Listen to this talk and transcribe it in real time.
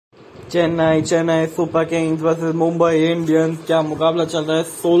Chennai super Kings versus Mumbai Indians. क्या मुकाबला चल रहा है।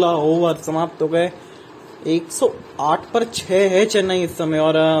 16 ओवर समाप्त हो गए। 108 पर 6 है चेन्नई इस समय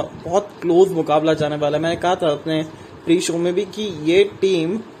और बहुत क्लोज मुकाबला जाने वाला है। मैंने कहा था अपने प्री शो में भी कि ये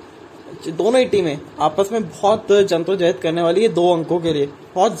टीम, दोनों ही टीमें आपस में बहुत जद्दोजहद करने वाली है 2 अंकों के लिए।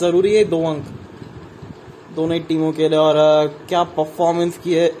 बहुत जरूरी है 2 अंक दोनों ही टीमों के लिए। और क्या परफॉर्मेंस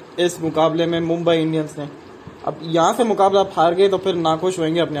की है इस मुकाबले में मुंबई इंडियंस ने। अब यहाँ से मुकाबला आप हार गए तो फिर नाखुश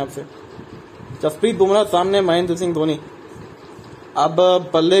होंगे अपने आप से। जसप्रीत बुमराह सामने महेंद्र सिंह धोनी। अब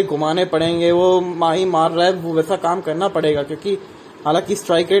बल्ले घुमाने पड़ेंगे। वो माही मार रहा है, वो वैसा काम करना पड़ेगा क्योंकि हालांकि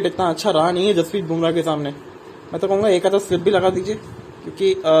स्ट्राइक रेट इतना अच्छा रहा नहीं है जसप्रीत बुमराह के सामने। मैं तो कहूँगा एक आधा स्लिप भी लगा दीजिए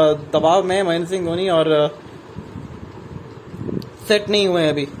क्योंकि दबाव में महेंद्र सिंह धोनी और सेट नहीं हुए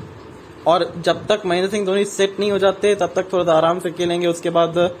अभी। और जब तक महेंद्र सिंह धोनी सेट नहीं हो जाते तब तक थोड़ा सा आराम से खेलेंगे। उसके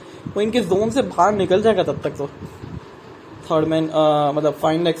बाद वो इनके जोन से बाहर निकल जाएगा तब तक तो थर्ड मैन मतलब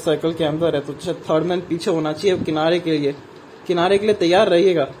फाइन लेग सर्कल के अंदर है तो थर्ड मैन पीछे होना चाहिए किनारे के लिए तैयार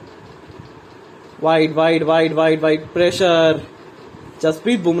रहिएगा। Wide wide wide wide wide pressure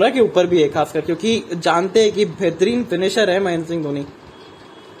Jasprit Bumrah के ऊपर भी है खासकर क्योंकि जानते हैं कि बेहतरीन फिनिशर है महेंद्र सिंह धोनी,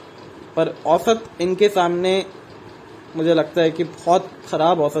 पर औसत इनके सामने मुझे लगता है कि बहुत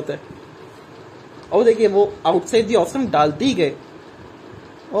खराब औसत है। और देखिए वो आउटसाइड दी ऑफ स्टंप डालते ही गए।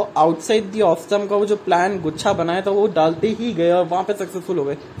 वो आउटसाइड दी ऑफ स्टंप का वो जो प्लान गुच्छा बनाया था वो डालते ही गए और वहां पे सक्सेसफुल हो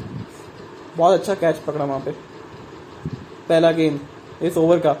गए। बहुत अच्छा कैच पकड़ा वहां पे। पहला गेंद इस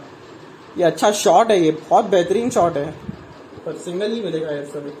ओवर का, ये अच्छा शॉट है, ये बहुत बेहतरीन शॉट है, पर सिंगल ही मिलेगा इस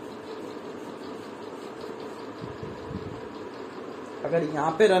समय। अगर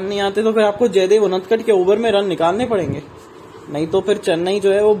यहाँ पे रन नहीं आते तो फिर आपको जयदेव उनतकट के ओवर में रन निकालने पड़ेंगे, नहीं तो फिर चेन्नई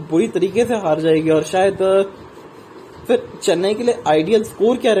जो है वो बुरी तरीके से हार जाएगी। और शायद फिर चेन्नई के लिए आइडियल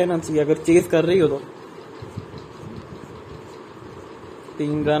स्कोर क्या रहना चाहिए अगर चेस कर रही हो तो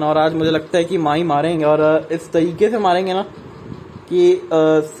 3 रन। और आज मुझे लगता है कि माही मारेंगे और इस तरीके से मारेंगे ना कि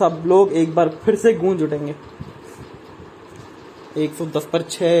सब लोग एक बार फिर से गूंज उठेंगे। 110 पर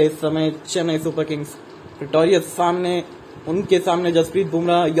 6 इस समय चेन्नई सुपर किंग्स विक्टोरियस। सामने उनके सामने Jasprit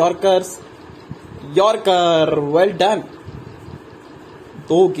Bumrah. Yorker well done.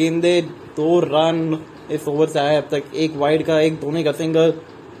 2 गेंदे 2 रन इस ओवर से आया अब तक। 1 वाइड का, 1 धोनी का सिंगल।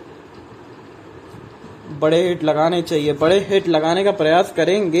 बड़े हिट लगाने चाहिए, बड़े हिट लगाने का प्रयास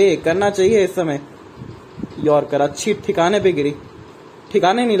करना चाहिए इस समय। यॉर्कर अच्छी ठिकाने पे गिरी,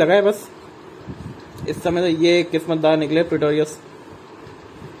 ठिकाने नहीं लगाए बस इस समय। तो ये किस्मतदार निकले प्रिटोरियस।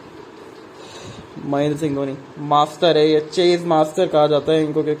 महेंद्र सिंह धोनी मास्टर है, ये चेज मास्टर कहा जाता है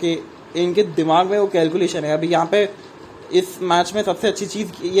इनको क्योंकि इनके दिमाग में वो कैलकुलेशन है। अभी यहाँ पे इस मैच में सबसे अच्छी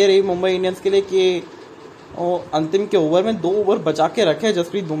चीज ये रही मुंबई इंडियंस के लिए कि वो अंतिम के ओवर में 2 ओवर बचा के रखे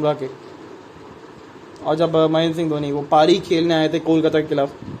जसप्रीत बुमराह के। और जब महेंद्र सिंह धोनी वो पारी खेलने आए थे कोलकाता के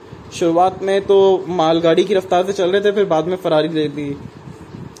खिलाफ, शुरुआत में तो मालगाड़ी की रफ्तार से चल रहे थे, फिर बाद में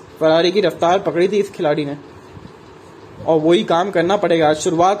फरारी की रफ्तार पकड़ी थी इस खिलाड़ी ने। और वही काम करना पड़ेगा आज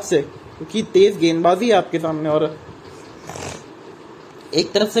शुरुआत से क्योंकि तेज गेंदबाजी है आपके सामने और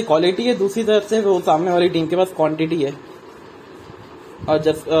एक तरफ से क्वालिटी है, दूसरी तरफ से वो सामने वाली टीम के पास क्वांटिटी है। और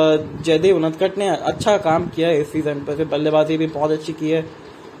जयदेव उनतकट ने अच्छा काम किया है इस सीजन पर। बल्लेबाजी भी बहुत अच्छी की है,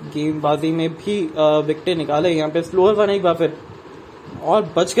 गेंदबाजी में भी विकेटें निकाले। यहाँ पे स्लोअर बने एक बार फिर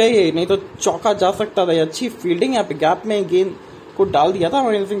और बच गए, नहीं तो चौका जा सकता था। अच्छी फील्डिंग यहाँ पे गैप में गेंद को डाल दिया था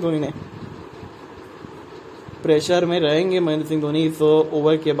महेंद्र सिंह धोनी ने। प्रेशर में रहेंगे महेंद्र सिंह धोनी इस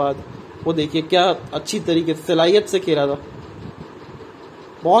ओवर के बाद। वो देखिए क्या अच्छी तरीके से सलाहियत से खेला था।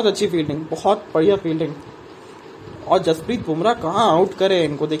 बहुत अच्छी फील्डिंग, बहुत बढ़िया फील्डिंग। और जसप्रीत बुमराह कहाँ आउट करे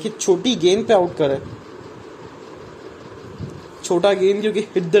इनको, देखिए छोटी गेंद पे आउट करे। छोटा गेंद क्योंकि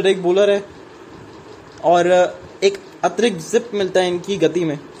हिट द डेक बॉलर है और एक अतिरिक्त जिप मिलता है इनकी गति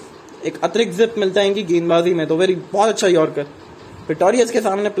में, एक अतिरिक्त जिप मिलता है इनकी गेंदबाजी में। तो वेरी बहुत अच्छा यॉर्कर। विक्टोरियस के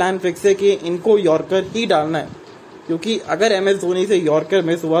सामने प्लान फिक्स है कि इनको यॉर्कर ही डालना है क्योंकि अगर MS धोनी से यॉर्कर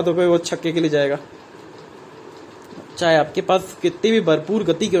मिस हुआ तो फिर वो छक्के के लिए जाएगा, चाहे आपके पास कितनी भी भरपूर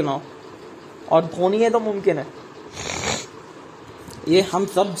गति क्यों ना हो। और धोनी है तो मुमकिन है, ये हम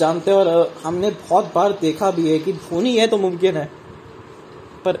सब जानते हैं और हमने बहुत बार देखा भी है कि धोनी है तो मुमकिन है।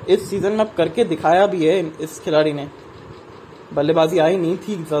 पर इस सीजन में अब करके दिखाया भी है इस खिलाड़ी ने। बल्लेबाजी आई नहीं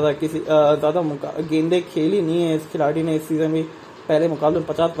थी ज्यादा गेंदे खेली नहीं है इस खिलाड़ी ने इस सीजन में। पहले मुकाबले में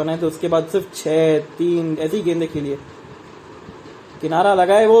 50 बनाए थे, उसके बाद सिर्फ 6-3 ऐसी गेंदे खेली है। किनारा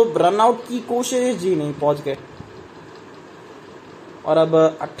लगाए, वो रन आउट की कोशिश जी नहीं पहुंच गए। और अब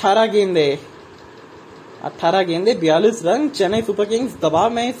 18 गेंदे 42 रन। चेन्नई सुपर किंग्स दबाव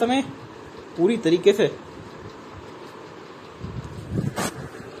में इस समय पूरी तरीके से।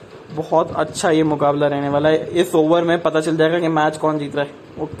 बहुत अच्छा ये मुकाबला रहने वाला है। इस ओवर में पता चल जाएगा कि मैच कौन जीत रहा है,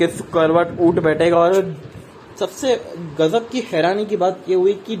 वो किस करवट उठ बैठेगा। और सबसे गजब की हैरानी की बात ये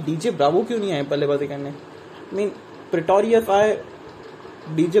हुई कि डीजे ब्रावो क्यों नहीं आए बल्लेबाजी करने। प्रिटोरियस आए,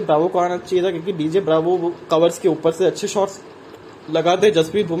 डीजे ब्रावो को आना चाहिए था, क्योंकि डीजे ब्रावो कवर्स के ऊपर से अच्छे शॉट्स लगाते।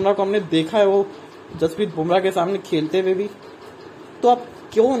 जसप्रीत बुमराह को हमने देखा है, वो जसप्रीत बुमराह के सामने खेलते हुए भी। तो आप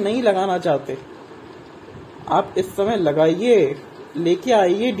क्यों नहीं लगाना चाहते? आप इस समय लगाइए, लेके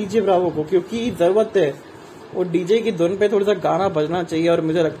आइए डीजे ब्रावो को, क्योंकि जरूरत है। वो डीजे की धुन पे थोड़ा सा गाना बजना चाहिए। और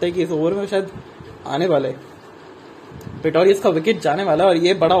मुझे लगता है कि इस ओवर में शायद आने वाला है, प्रिटोरियस का विकेट जाने वाला है और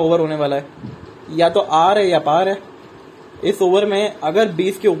ये बड़ा ओवर होने वाला है। या तो आर है या पार है। इस ओवर में अगर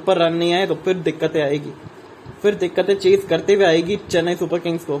 20 के ऊपर रन नहीं आए तो फिर दिक्कतें आएगी, फिर दिक्कतें चेज करते हुए आएगी चेन्नई सुपर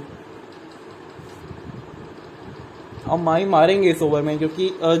किंग्स को। और माही मारेंगे इस ओवर में,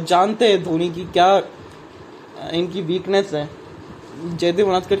 क्योंकि जानते हैं धोनी की क्या इनकी वीकनेस है। जयदेव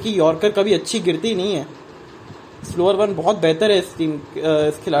उनादकर की यॉर्कर कभी अच्छी गिरती नहीं है। स्लोअर वन बहुत बेहतर है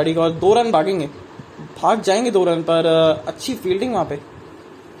इस खिलाड़ी का। और 2 रन भागेंगे, भाग जाएंगे 2 रन पर। अच्छी फील्डिंग वहां पे,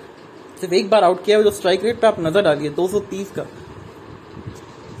 सिर्फ एक बार आउट किया। जो स्ट्राइक रेट पे आप नजर डालिए 230 का,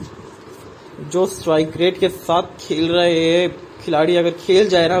 जो स्ट्राइक रेट के साथ खेल रहे खिलाड़ी अगर खेल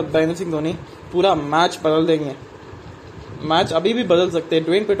जाए ना महेंद्र सिंह धोनी, पूरा मैच बदल देंगे। मैच अभी भी बदल सकते हैं।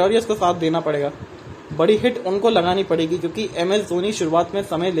 ड्वेन प्रिटोरियस को साथ देना पड़ेगा, बड़ी हिट उनको लगानी पड़ेगी, क्योंकि MS धोनी शुरुआत में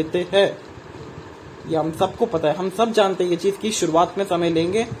समय लेते हैं। ये हम सबको पता है, हम सब जानते हैं ये चीज की शुरुआत में समय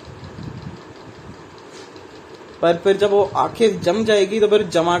लेंगे, पर फिर जब वो आंखें जम जाएगी तो फिर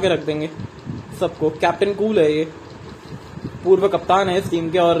जमा के रख देंगे सबको। कैप्टन कूल है ये, पूर्व कप्तान है इस टीम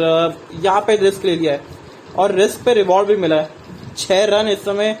के, और यहाँ पे रिस्क ले लिया है और रिस्क पे रिवॉर्ड भी मिला है। 6 रन इस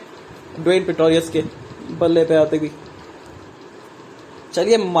समय ड्वेन प्रिटोरियस के बल्ले पे आते भी।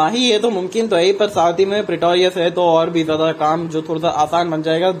 चलिए माही है तो मुमकिन तो है, पर साथ ही में प्रिटोरियस है तो और भी ज्यादा काम जो थोड़ा सा आसान बन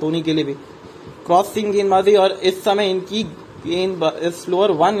जाएगा धोनी के लिए भी। क्रॉसिंग गेंदबाजी, और इस समय इनकी गेंद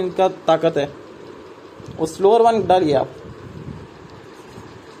स्लोअर वन इनका ताकत है। वो स्लोअर वन डालिए आप।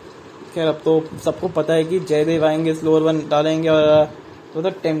 खैर अब तो सबको पता है कि जयदेव आएंगे, स्लोअर वन डालेंगे, और थोड़ा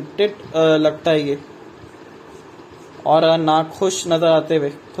टेम्पटेड लगता है ये, और नाखुश नजर आते हुए।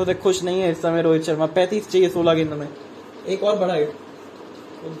 थोड़े खुश नहीं है इस समय रोहित शर्मा। 35 चाहिए 16 गेंदों में, एक और बड़ा हिट,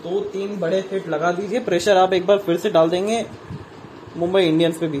 तो 2-3 बड़े हिट लगा दीजिए। प्रेशर आप एक बार फिर से डाल देंगे मुंबई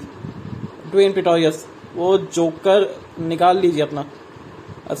इंडियंस पे भी। ड्वेन प्रिटोरियस वो जोकर निकाल लीजिए अपना।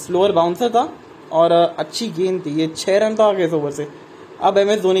 स्लोअर बाउंसर था और अच्छी गेंद थी। ये 6 रन तो आ गए इस ओवर से। अब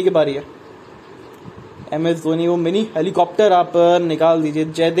MS धोनी की बारी है। MS धोनी वो मिनी हेलीकॉप्टर आप निकाल दीजिए।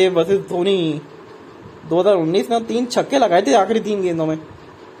 जयदेव वर्सेस धोनी 2019 में 3 छक्के लगाए थे आखिरी 3 गेंदों में।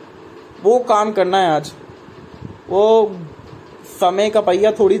 वो काम करना है आज। वो समय का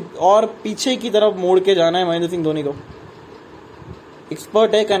पहिया थोड़ी और पीछे की तरफ मोड़ के जाना है महेंद्र सिंह धोनी को।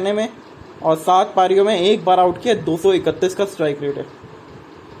 एक्सपर्ट है करने में, और 7 पारियों में 1 बार आउट किया। 231 का स्ट्राइक रेट है।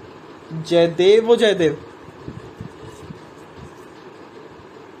 जयदेव वो जयदेव।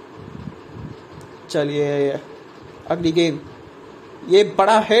 चलिए अगली गेंद, ये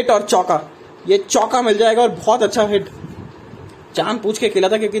बड़ा हिट और चौका। ये चौका मिल जाएगा और बहुत अच्छा हिट। जान पूछ के खेला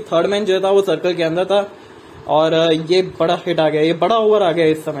था, क्योंकि थर्ड मैन जो था वो सर्कल के अंदर था, और ये बड़ा हिट आ गया। ये बड़ा ओवर आ गया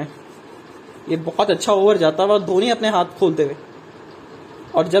इस समय। ये बहुत अच्छा ओवर जाता हुआ धोनी अपने हाथ खोलते हुए,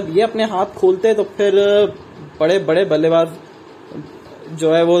 और जब ये अपने हाथ खोलते तो फिर बड़े बड़े बल्लेबाज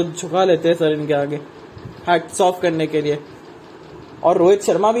जो है वो झुका लेते हैं सर इनके आगे, हैट्स ऑफ करने के लिए। और रोहित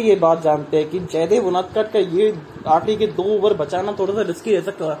शर्मा भी ये बात जानते हैं कि जयदेव उनादकर का ये आखिरी के 2 ओवर बचाना थोड़ा सा रिस्की रह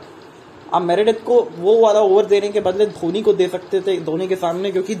सकता था। आप मेरेडिथ को वो वाला ओवर देने के बदले धोनी को दे सकते थे धोनी के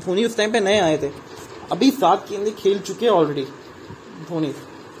सामने, क्योंकि धोनी उस टाइम पे नए आए थे। अभी 7 गेंदें खेल चुके हैं ऑलरेडी धोनी,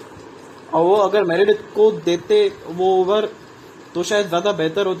 और वो अगर मेरेडिथ को देते वो ओवर तो शायद ज्यादा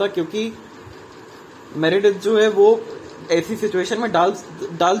बेहतर होता, क्योंकि मेरेडिथ जो है वो ऐसी सिचुएशन में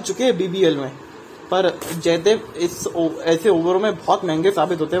डाल चुके हैं BBL में। पर जयदेव इस ऐसे ओवरों में बहुत महंगे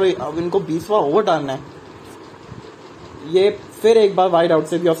साबित होते हैं भाई। अब इनको 20वां ओवर डालना है। ये फिर एक बार वाइड आउट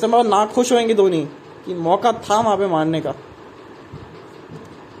से भी ऑप्शन, और ना खुश होंगे धोनी कि मौका था वहां पे मारने का।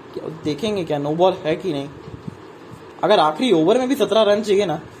 देखेंगे क्या नो बॉल है कि नहीं। अगर आखिरी ओवर में भी 17 रन चाहिए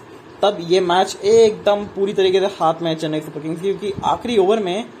ना, तब ये मैच एकदम पूरी तरीके से हाथ में है चेन्नई सुपर किंग्स, क्योंकि आखिरी ओवर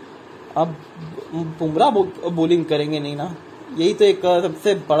में अब बुमराह बॉलिंग करेंगे नहीं ना। यही तो एक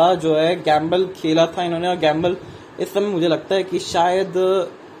सबसे बड़ा जो है गैम्बल खेला था इन्होंने, और गैम्बल इस समय मुझे लगता है कि शायद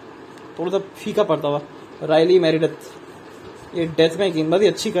थोड़ा सा फीका पड़ता हुआ। रायली मेरेडिथ ये डेथ में गेंदबाजी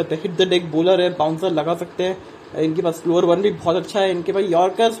अच्छी करते हैं, हिट द डेक बॉलर है, बाउंसर लगा सकते हैं। इनके पास स्लोअर वन भी बहुत अच्छा है, इनके पास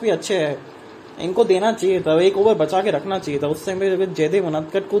यॉर्कर्स भी अच्छे हैं। इनको देना चाहिए था, 1 ओवर बचा के रखना चाहिए था। उस टाइम पे अगर जयदेव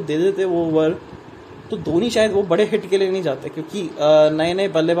उनादकर को दे देते वो ओवर तो धोनी शायद वो बड़े हिट के लिए नहीं जाते, क्योंकि नए नए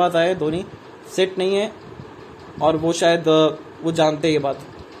बल्लेबाज आए, धोनी सेट नहीं है, और वो शायद वो जानते हैं ये बात।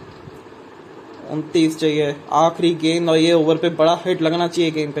 29 चाहिए आखिरी गेंद, और ये ओवर पे बड़ा हिट लगना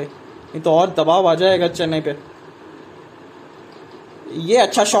चाहिए गेंद पे, नहीं तो और दबाव आ जाएगा चेन्नई पे। ये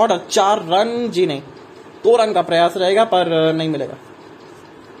अच्छा शॉट, 4 रन जी नहीं 2 रन का प्रयास रहेगा पर नहीं मिलेगा।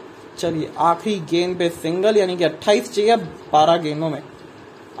 चलिए आखिरी गेंद पे सिंगल, यानी कि 28 चाहिए 12 गेंदों में।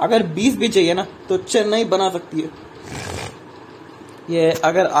 अगर 20 भी चाहिए ना तो चेन्नई बना सकती है ये।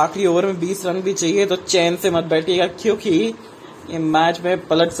 अगर आखिरी ओवर में 20 रन भी चाहिए तो चैन से मत बैठिएगा, क्योंकि ये मैच में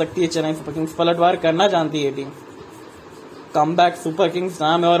पलट सकती है चेन्नई सुपर किंग्स। पलटवार करना जानती है टीम, कमबैक सुपर किंग्स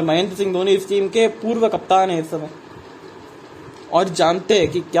नाम है, और महेंद्र सिंह धोनी इस टीम के पूर्व कप्तान है इस समय, और जानते हैं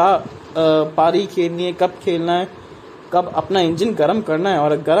कि क्या पारी खेलनी है, कब खेलना है, कब अपना इंजन गर्म करना है।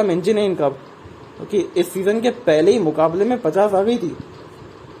 और गर्म इंजन है इनका, क्योंकि इस सीजन के पहले ही मुकाबले में 50 आ गई थी।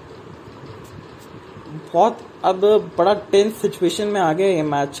 बहुत अब बड़ा टेंस सिचुएशन में आ गया ये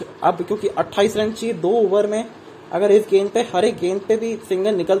मैच अब, क्योंकि 28 रन चाहिए 2 ओवर में। अगर इस गेंद पे, हर एक गेंद पे भी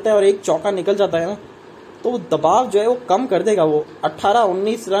सिंगल निकलता है और एक चौका निकल जाता है ना, तो दबाव जो है वो कम कर देगा। वो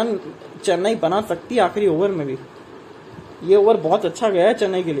 18-19 रन चेन्नई बना सकती है आखिरी ओवर में भी। ये ओवर बहुत अच्छा गया है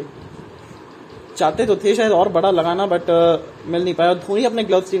चेन्नई के लिए। चाहते तो थे शायद और बड़ा लगाना, बट मिल नहीं पाया। धोनी अपने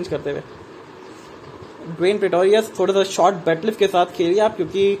ग्लव्स चेंज करते हुए, ड्वेन प्रेटोरियस थोड़ा सा शॉर्ट बैटलिफ्ट के साथ खेलिए आप,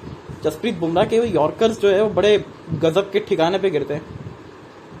 क्योंकि जसप्रीत बुमराह के यॉर्कर्स जो है वो बड़े गजब के ठिकाने पे गिरते हैं।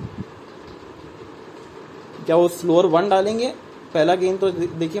 क्या वो स्लोअर 1 डालेंगे पहला गेंद? तो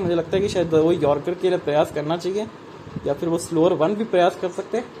देखिए मुझे लगता है कि शायद वो यॉर्कर के लिए प्रयास करना चाहिए, या फिर वो स्लोअर 1 भी प्रयास कर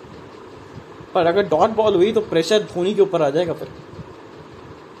सकते हैं। पर अगर डॉट बॉल हुई तो प्रेशर धोनी के ऊपर आ जाएगा फिर।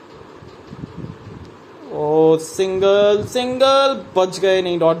 ओ सिंगल, सिंगल बच गए,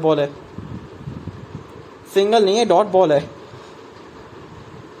 नहीं डॉट बॉल है, सिंगल नहीं है डॉट बॉल है।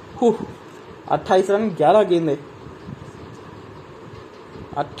 28 रन 11 गेंदे,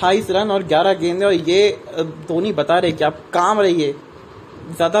 28 रन और 11 गेंदे, और ये धोनी बता रहे कि आप काम रहिए,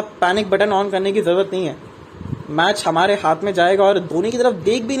 ज्यादा पैनिक बटन ऑन करने की जरूरत नहीं है, मैच हमारे हाथ में जाएगा। और धोनी की तरफ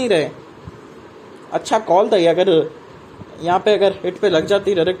देख भी नहीं रहे। अच्छा कॉल था ये, अगर यहाँ पे अगर हिट पे लग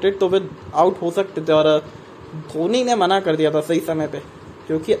जाती डायरेक्ट हिट तो फिर आउट हो सकते थे, और धोनी ने मना कर दिया था सही समय पे,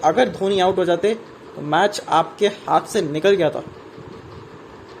 क्योंकि अगर धोनी आउट हो जाते तो मैच आपके हाथ से निकल गया था।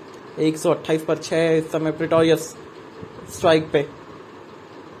 128 पर 6 इस समय प्रेटोरियस स्ट्राइक पे।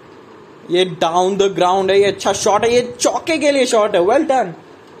 ये डाउन द ग्राउंड है, ये अच्छा शॉट है, ये चौके के लिए शॉट है। Well done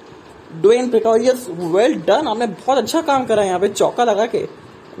Dwayne Pretorius, well done, आपने बहुत अच्छा काम करा यहाँ पे चौका लगा के।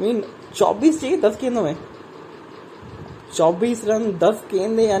 24 चाहिए 10 गेंदों में, 24 रन 10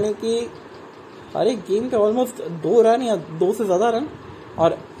 गेंदे, यानी कि हर एक गेंद पे ऑलमोस्ट 2 रन या 2 से ज्यादा रन,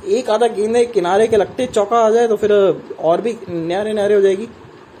 और एक आधा गेंदे किनारे के लगते चौका आ जाए तो फिर और भी न्यारे न्यारे हो जाएगी।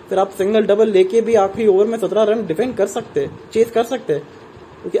 फिर आप सिंगल डबल लेके भी आखिरी ओवर में 17 रन डिफेंड कर सकते, चेस कर सकते,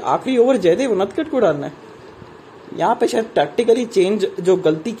 क्योंकि आखिरी ओवर जयदेव उनतकट को डालना है। यहाँ पे शायद टैक्टिकली चेंज जो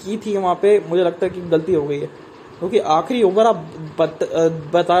गलती की थी वहां पे मुझे लगता है कि गलती हो गई है, क्योंकि आखिरी ओवर आप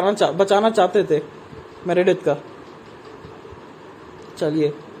बचाना चाहते थे मेरेडिथ का।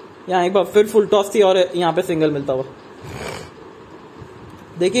 चलिए यहाँ एक बार फिर फुल टॉस थी और यहाँ पे सिंगल मिलता हुआ।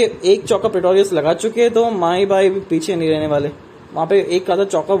 देखिए एक चौका प्रेटोरियस लगा चुके हैं, तो माई भाई भी पीछे नहीं रहने वाले। वहां पे एक आधा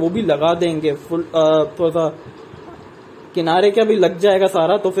चौका वो भी लगा देंगे, फुल थोड़ा सा किनारे का भी लग जाएगा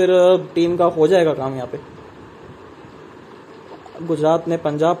सारा, तो फिर टीम का हो जाएगा काम। यहाँ पे गुजरात ने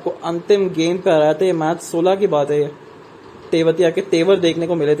पंजाब को अंतिम गेंद पे हराया था। ये मैच 16 की बात है। ये तेवतिया के तेवर देखने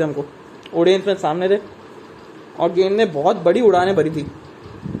को मिले थे हमको, ऑडियंस में सामने थे, और गेंद ने बहुत बड़ी उड़ानें भरी थी।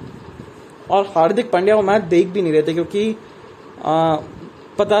 और हार्दिक पांड्या वो मैच देख भी नहीं रहे थे, क्योंकि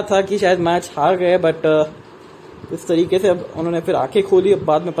पता था कि शायद मैच हार गए, बट इस तरीके से अब उन्होंने फिर आंखें खोली। अब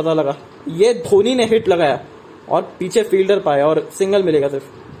बाद में पता लगा ये धोनी ने हिट लगाया और पीछे फील्डर पाया और सिंगल मिलेगा सिर्फ,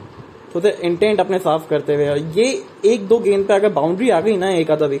 तो इंटेंट अपने साफ करते हुए। और ये 1-2 गेंद पे अगर बाउंड्री आ गई ना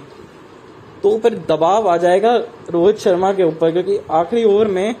एक आधा भी, तो फिर दबाव आ जाएगा रोहित शर्मा के ऊपर, क्योंकि आखिरी ओवर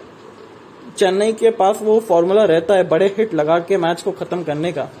में चेन्नई के पास वो फॉर्मूला रहता है बड़े हिट लगा के मैच को खत्म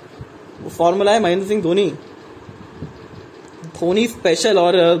करने का। वो फॉर्मूला है महेंद्र सिंह धोनी, धोनी स्पेशल।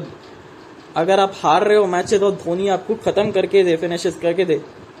 और अगर आप हार रहे हो मैच से तो धोनी आपको खत्म करके दे, फिनिशेस करके दे,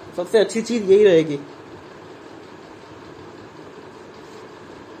 सबसे अच्छी चीज यही रहेगी।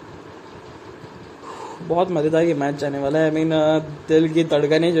 बहुत मजेदार ये मैच जाने वाला है। दिल की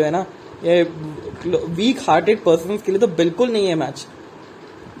धड़कनें जो है ना, ये वीक हार्टेड पर्सन के लिए तो बिल्कुल नहीं है मैच।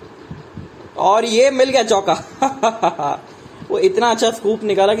 और ये मिल गया चौका वो इतना अच्छा स्कूप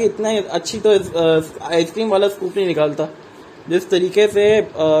निकाला कि इतना अच्छी तो आइसक्रीम वाला स्कूप नहीं निकालता जिस तरीके से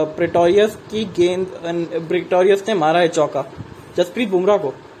प्रेटोरियस ने मारा है चौका जसप्रीत बुमराह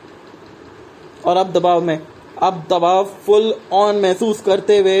को। और अब दबाव फुल ऑन महसूस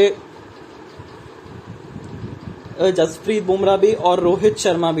करते हुए जसप्रीत बुमराह भी और रोहित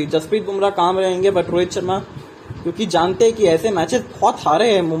शर्मा भी। जसप्रीत बुमराह काम रहेंगे, बट रोहित शर्मा, क्योंकि जानते हैं कि ऐसे मैचेस बहुत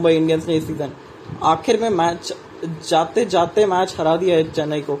हारे हैं मुंबई इंडियंस ने इस सीजन, आखिर में मैच जाते जाते मैच हरा दिया है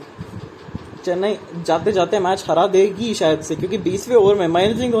चेन्नई को। चेन्नई जाते जाते मैच हरा देगी शायद से, क्योंकि 20वें ओवर में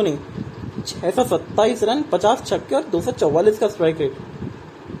महेंद्र सिंह धोनी 627 रन, 50 छक्के और 244 का स्ट्राइक रेट।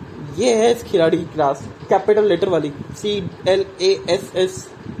 ये है इस खिलाड़ी की क्लास, कैपिटल लेटर वाली CLASS।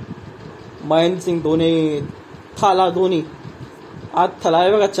 महेंद्र सिंह धोनी, थाला धोनी, आज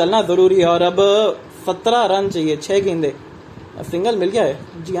थलाइवा का चलना जरूरी है। और अब 17 रन चाहिए, 6 गेंदे, सिंगल मिल गया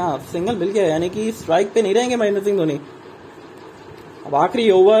है। जी हाँ, सिंगल मिल गया है, यानी कि स्ट्राइक पे नहीं रहेंगे महेंद्र सिंह धोनी। अब आखिरी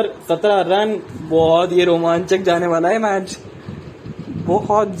ओवर, 17 रन। बहुत ये रोमांचक जाने वाला है मैच,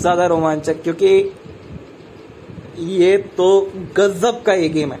 बहुत ज्यादा रोमांचक, क्योंकि ये तो गजब का ये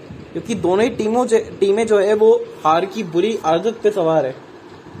गेम है, क्योंकि दोनों ही टीमें जो है वो हार की बुरी आदत पे सवार है,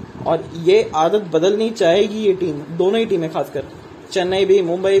 और ये आदत बदलनी चाहेगी ये टीम, दोनों ही टीमें, खासकर चेन्नई भी,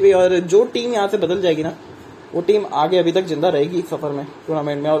 मुंबई भी। और जो टीम यहाँ से बदल जाएगी ना, वो टीम आगे अभी तक जिंदा रहेगी इस सफर में,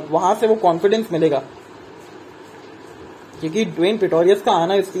 टूर्नामेंट में, और वहां से वो कॉन्फिडेंस मिलेगा। क्योंकि ड्वेन पिटोरियस का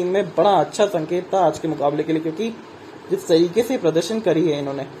आना इस टीम में बड़ा अच्छा संकेत था आज के मुकाबले के लिए, क्योंकि जिस तरीके से प्रदर्शन करी है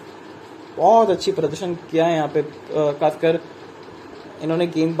इन्होंने, बहुत अच्छी प्रदर्शन किया है यहाँ पे। खासकर इन्होंने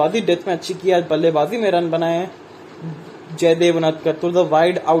गेंदबाजी डेथ में अच्छी किया, बल्लेबाजी में रन बनाए हैं। Jaydev Unadkat to the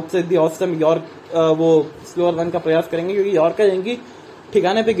wide outside the awesome york, वो स्लोअर रन का प्रयास करेंगे, क्योंकि यॉर्कर इनकी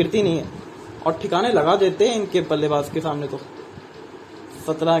ठिकाने पे गिरती नहीं है, और ठिकाने लगा देते हैं इनके बल्लेबाज के सामने। तो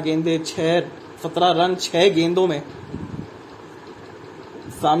 17 रन 6 गेंदों में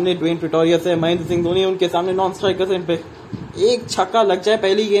सामने ड्वेन पिटोरियस है, महेंद्र सिंह धोनी, उनके सामने नॉन स्ट्राइकर्स इन पे। एक छक्का लग जाए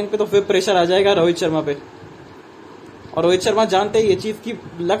पहली गेंद पे तो फिर प्रेशर आ जाएगा रोहित शर्मा पे, और रोहित शर्मा जानते हैं ये चीज की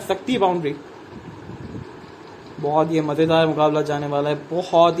लग सकती है बाउंड्री। बहुत ही मजेदार मुकाबला जाने वाला है,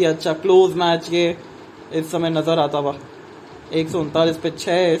 बहुत ही अच्छा क्लोज मैच ये इस समय नजर आता हुआ। 139 पे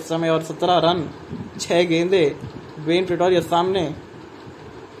 6 इस समय, और 17 रन 6 गेंदे, ड्वेन पिटोरियस सामने।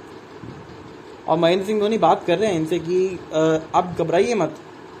 और महेंद्र सिंह धोनी बात कर रहे हैं इनसे कि आप घबराइए मत,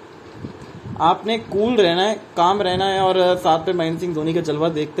 आपने कूल रहना है, काम रहना है, और साथ पे महेंद्र सिंह धोनी का जलवा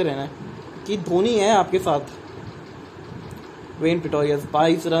देखते रहना है कि धोनी है आपके साथ। ड्वेन पिटोरियस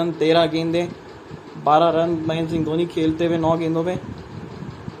 22 रन 13 गेंदे, 12 रन महेंद्र सिंह धोनी खेलते हुए 9 गेंदों में।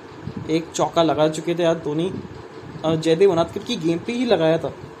 एक चौका लगा चुके थे आज धोनी, जयदेव उनदकट की गेंद पे ही लगाया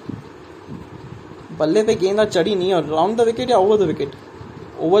था, बल्ले पे गेंद चढ़ी नहीं, और राउंड द विकेट या over the wicket,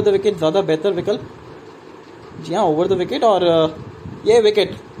 over the wicket ज्यादा बेहतर विकल्प। जी हाँ, ओवर द विकेट, और ये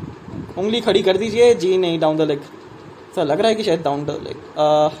विकेट, उंगली खड़ी कर दीजिए। जी नहीं, डाउन द लेग, सर लग रहा है कि शायद down the leg,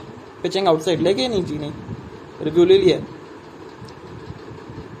 pitching outside leg है। नहीं जी नहीं, रिव्यू ले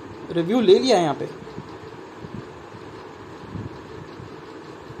लिया है यहाँ पे।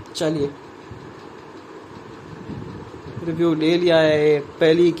 चलिए, रिव्यू ले लिया है।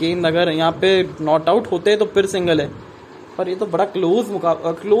 पहली गेंद अगर यहाँ पे नॉट आउट होते तो फिर सिंगल है, पर ये तो बड़ा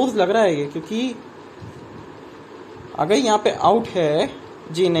क्लोज लग रहा है ये, क्योंकि अगर यहाँ पे आउट है।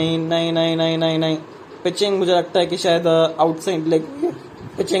 जी नहीं नहीं नहीं नहीं नहीं नहीं, पिचिंग मुझे लगता है कि शायद आउटसाइड लेग हुई है,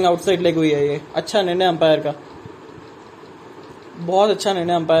 पिचिंग आउटसाइड लेग हुई है। ये अच्छा निर्णय अंपायर का, बहुत अच्छा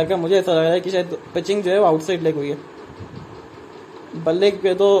निर्णय अंपायर का। मुझे ऐसा लग रहा है कि शायद पिचिंग जो है वो आउटसाइड लेग हुई है। बल्ले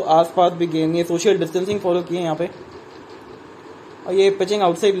पे तो आसपास भी गेंद, ये सोशल डिस्टेंसिंग फॉलो किए यहाँ पे, और ये पिचिंग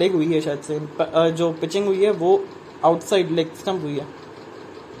आउटसाइड लेग हुई है शायद से। जो पिचिंग हुई है वो आउटसाइड लेग स्टंप हुई है,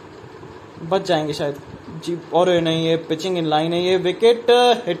 बच जाएंगे शायद जी। और नहीं, ये पिचिंग इन लाइन है, ये विकेट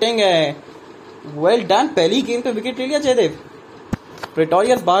हिटिंग है। वेल डन, पहली गेंद पे विकेट ले लिया जयदेव,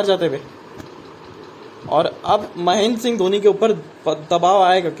 पिटोरियस बाहर जाते हुए। और अब महेंद्र सिंह धोनी के ऊपर दबाव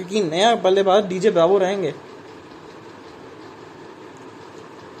आएगा, क्योंकि नया बल्लेबाज डीजे ब्रावो रहेंगे,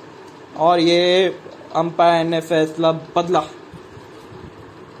 और ये अंपायर ने फैसला बदला।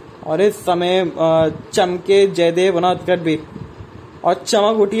 और इस समय चमके जयदेव उनदकट भी, और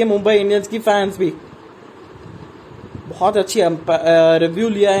चमक उठी है मुंबई इंडियंस की फैंस भी। बहुत अच्छी रिव्यू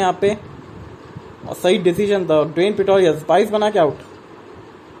लिया है यहाँ पे, और सही डिसीजन था। ड्वेन पिटोरियस 22 बना के आउट,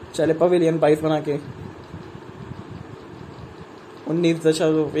 चले पवेलियन 22 बना के।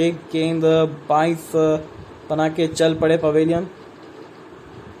 19.1 गेंद 22 बना के चल पड़े पवेलियन।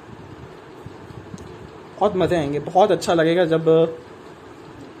 बहुत मजे आएंगे, बहुत अच्छा लगेगा जब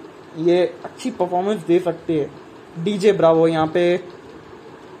ये अच्छी परफॉर्मेंस दे सकती है डीजे ब्रावो। यहाँ पे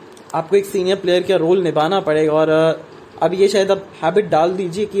आपको एक सीनियर प्लेयर का रोल निभाना पड़ेगा, और अब ये शायद अब हैबिट डाल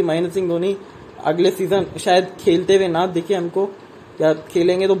दीजिए कि महेंद्र सिंह धोनी अगले सीजन शायद खेलते हुए ना दिखे हमको, या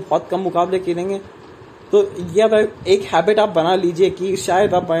खेलेंगे तो बहुत कम मुकाबले खेलेंगे, तो ये अब एक हैबिट आप बना लीजिए कि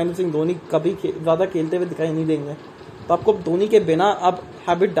शायद आप महेंद्र सिंह धोनी कभी ज़्यादा खेलते हुए दिखाई नहीं देंगे, तो आपको धोनी के बिना अब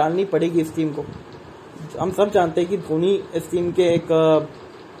हैबिट डालनी पड़ेगी इस टीम को। हम सब जानते हैं कि धोनी इस टीम के एक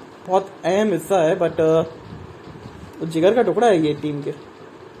बहुत अहम हिस्सा है, बट जिगर का टुकड़ा है ये टीम के।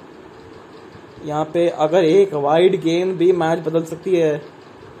 यहाँ पे अगर एक वाइड गेंद भी मैच बदल सकती है।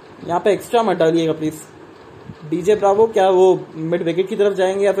 यहाँ पे एक्स्ट्रा मत डालिएगा प्लीज। डीजे ब्रावो क्या वो मिड विकेट की तरफ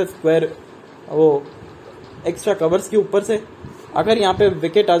जाएंगे या फिर स्क्वायर वो एक्स्ट्रा कवर्स के ऊपर से? अगर यहाँ पे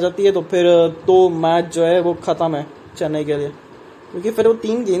विकेट आ जाती है तो फिर तो मैच जो है वो खत्म है चेन्नई के लिए, क्योंकि फिर वो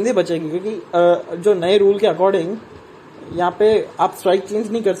 3 गेंदें बचेंगी। क्योंकि जो नए रूल के अकॉर्डिंग यहाँ पे आप स्ट्राइक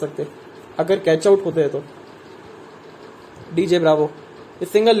चेंज नहीं कर सकते अगर कैच आउट होते हैं तो। डीजे ब्रावो ये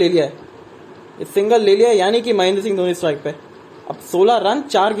सिंगल ले लिया है, सिंगल ले लिया यानी कि महेंद्र सिंह धोनी स्ट्राइक पे। अब 16 रन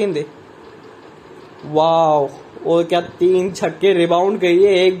 4 गेंदे, वाह! वो क्या 3 छक्के, रिबाउंड गई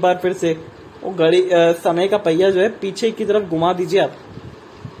है एक बार फिर से। वो घड़ी समय का पहिया जो है पीछे की तरफ घुमा दीजिए आप।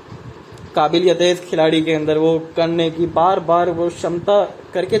 काबिलियत है इस खिलाड़ी के अंदर वो करने की, बार बार वो क्षमता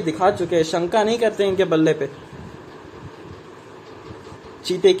करके दिखा चुके हैं, शंका नहीं करते इनके बल्ले पे।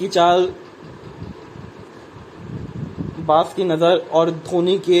 चीते की चाल, बास की नजर और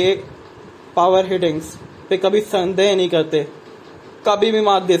धोनी के पावर हिटिंग्स पे कभी संदेह नहीं करते, कभी भी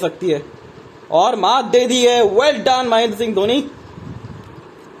मात दे सकती है और मात दे दी है। Well done Mahendra Singh Dhoni.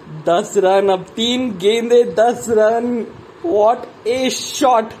 10 run, अब 3 गेंदे 10 रन। What a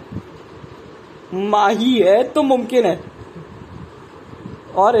shot! माही है तो मुमकिन है।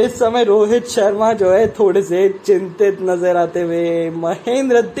 और इस समय रोहित शर्मा जो है थोड़े से चिंतित नजर आते हुए।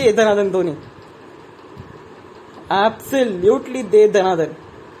 महेंद्र दे धनाधन धोनी, एब्सोल्युटली दे धनाधन,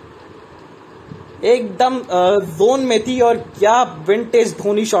 एकदम जोन में थी। और क्या विंटेज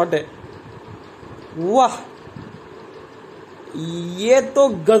धोनी शॉट है, वाह! ये तो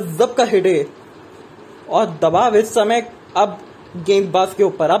गजब का हिट है। और दबाव इस समय अब गेंदबाज के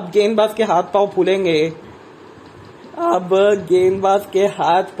ऊपर। अब गेंदबाज के हाथ पांव फूलेंगे, अब गेंदबाज के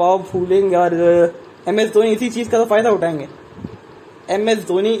हाथ पांव फूलेंगे। और MS धोनी इसी चीज का तो फायदा उठाएंगे। MS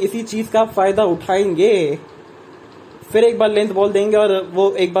धोनी इसी चीज का फायदा उठाएंगे। फिर एक बार लेंथ बॉल देंगे और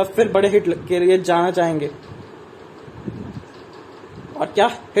वो एक बार फिर बड़े हिट के लिए जाना चाहेंगे। और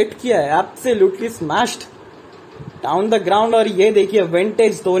क्या हिट किया है, absolutely smashed down the ground. और ये देखिए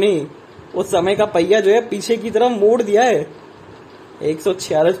विंटेज धोनी, उस समय का पहिया जो है पीछे की तरफ मोड़ दिया है।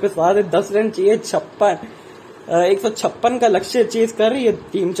 146 पे 10 रन चाहिए, 156 का लक्ष्य चेज कर रही है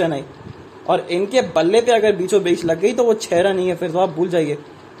टीम चेन्नई। और इनके बल्ले पे अगर बीचों बीच लग गई तो वो 6 रन ही है, फिर तो आप भूल जाइए।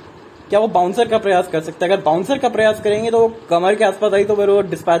 क्या वो बाउंसर का प्रयास कर सकते हैं? अगर बाउंसर का प्रयास करेंगे तो वो कमर के आसपास आई तो फिर वो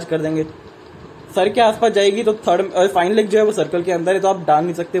डिस्पैच कर देंगे। सर के आसपास जाएगी तो थर्ड फाइन लेग जो है वो सर्कल के अंदर है, तो आप डाल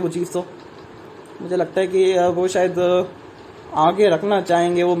नहीं सकते वो चीज़। तो मुझे लगता है कि वो शायद आगे रखना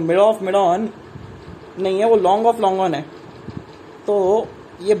चाहेंगे। वो मिड ऑन नहीं है, वो लॉन्ग ऑन है। तो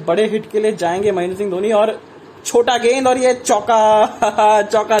ये बड़े हिट के लिए जाएंगे महेंद्र सिंह धोनी। और छोटा गेंद और ये चौका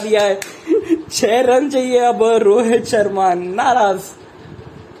चौका दिया है। 6 रन चाहिए अब। रोहित शर्मा नाराज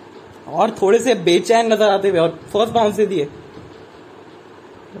और थोड़े से बेचैन नजर आते हुए और फर्स्ट बाउंस दे दिए।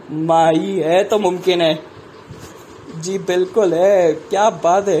 माही है तो मुमकिन है, जी बिल्कुल है, क्या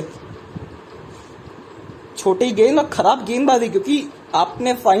बात है। छोटी गेंद और खराब गेंदबाजी, क्योंकि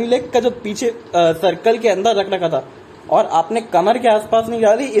आपने फाइन लेग का जो पीछे सर्कल के अंदर रख रखा था और आपने कमर के आसपास नहीं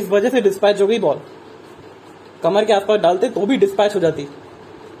डाली, इस वजह से डिस्पैच हो गई बॉल। कमर के आसपास डालते तो भी डिस्पैच हो जाती।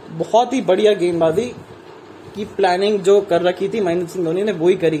 बहुत ही बढ़िया गेंदबाजी की प्लानिंग जो कर रखी थी महेंद्र सिंह धोनी ने,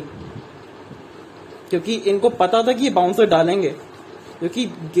 वही करी। क्योंकि इनको पता था कि ये बाउंसर डालेंगे, क्योंकि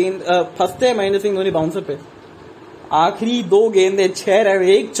गेंद फंसते हैं महेंद्र सिंह धोनी बाउंसर पे। आखिरी 2 गेंदे 6 रन,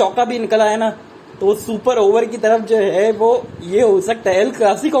 एक चौका भी निकल आया ना तो सुपर ओवर की तरफ जो है वो ये हो सकता है। एल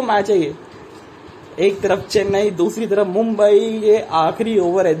क्लासिको मैच है ये, एक तरफ चेन्नई दूसरी तरफ मुंबई। ये आखिरी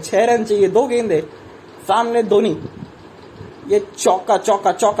ओवर है, 6 रन चाहिए, 2 गेंदे, सामने धोनी। ये चौका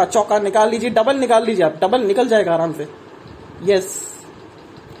चौका चौका चौका निकाल लीजिए, डबल निकाल लीजिए आप, डबल निकल जाएगा आराम से। यस,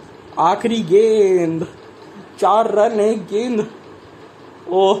 आखिरी गेंद, 4 रन 1 गेंद।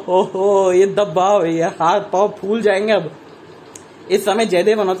 ओहो, ये दबाव है, ये हाथ पांव फूल जाएंगे अब। इस समय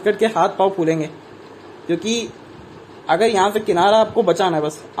जयदेव अनोदकर के हाथ पांव फूलेंगे, क्योंकि अगर यहां से किनारा आपको बचाना है,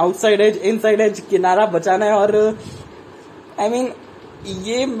 बस आउटसाइड एज इनसाइड एज किनारा बचाना है। और आई मीन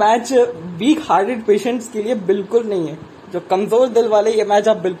ये मैच वीक हार्टेड पेशेंट्स के लिए बिल्कुल नहीं है। जो कमजोर दिल वाले ये मैच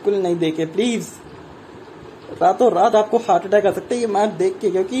आप बिल्कुल नहीं देखे प्लीज। रातों रात आपको हार्ट अटैक आ सकता है ये मैच देख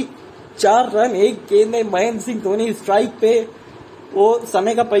के, क्योंकि 4 रन 1 गेंद में महेंद्र सिंह धोनी स्ट्राइक पे। वो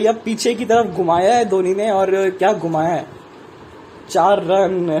समय का पहिया पीछे की तरफ घुमाया है धोनी ने, और क्या घुमाया है, 4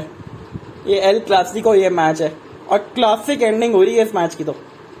 रन। ये एल क्लासिको ये मैच है और क्लासिक एंडिंग हो रही है इस मैच की। तो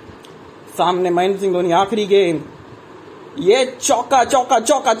सामने महेंद्र सिंह धोनी, आखिरी गेंद, ये चौका चौका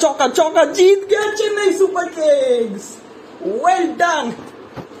चौका चौका चौका, जीत गया Chennai super Kings. Well done.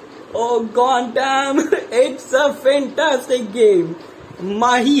 Oh god damn, it's a fantastic game.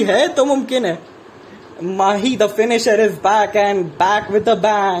 माही है तो मुमकिन है। माही the finisher is back and back with a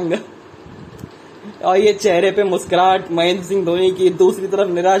bang. और ये चेहरे पे मुस्कुराहट महेंद्र सिंह धोनी की, दूसरी तरफ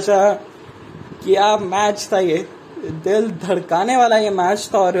निराशा। क्या मैच था ये, दिल धड़काने वाला ये मैच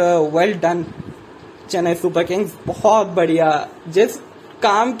था। और well done Chennai super Kings, बहुत बढ़िया। जिस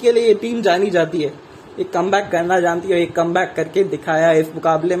काम के लिए ये टीम जानी जाती है, एक कमबैक करना जानती है, एक कमबैक करके दिखाया इस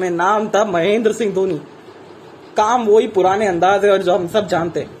मुकाबले में। नाम था महेंद्र सिंह धोनी, काम वही पुराने अंदाज है और जो हम सब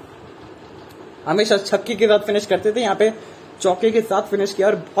जानते हैं। हमेशा छक्के के साथ फिनिश करते थे, यहाँ पे चौके के साथ फिनिश किया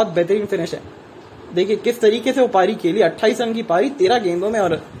और बहुत बेहतरीन फिनिश है। देखिए किस तरीके से वो पारी खेली, 28 रन की पारी 13 गेंदों में,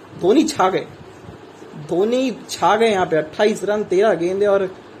 और धोनी छा गए। धोनी छा गए यहाँ पे, 28 रन 13 गेंदे। और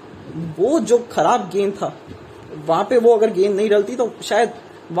वो जो खराब गेंद था, वहां पे वो अगर गेंद नहीं डलती तो शायद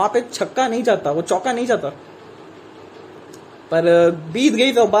वहां पे छक्का नहीं जाता, वो चौका नहीं जाता। पर बीत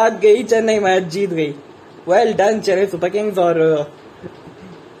गई तो बात गई, चेन्नई मैच जीत गई। Well done Chennai super Kings. और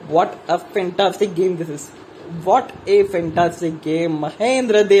what a fantastic game this is, what A fantastic game.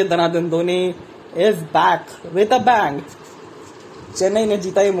 Mahendra Dev Dhanadhan Dhoni is back with a bang. Chennai ने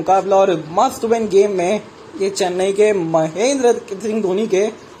जीता ये मुकाबला और मस्ट विन गेम में ये चेन्नई के महेंद्र सिंह धोनी के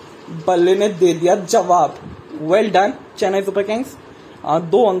बल्ले ने दे दिया जवाब। Well done Chennai super Kings.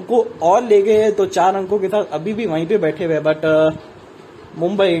 2 अंकों और ले गए तो 4 अंकों के साथ अभी भी वहीं पे बैठे हुए। बट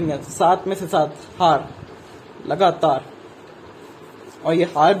मुंबई इंडियंस 7 में से 7 हार लगातार, और ये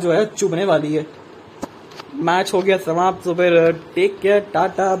हार जो है चुभने वाली है। मैच हो गया समाप्त। तो फिर take care,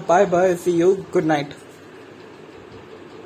 Tata, bye bye, C you, good night.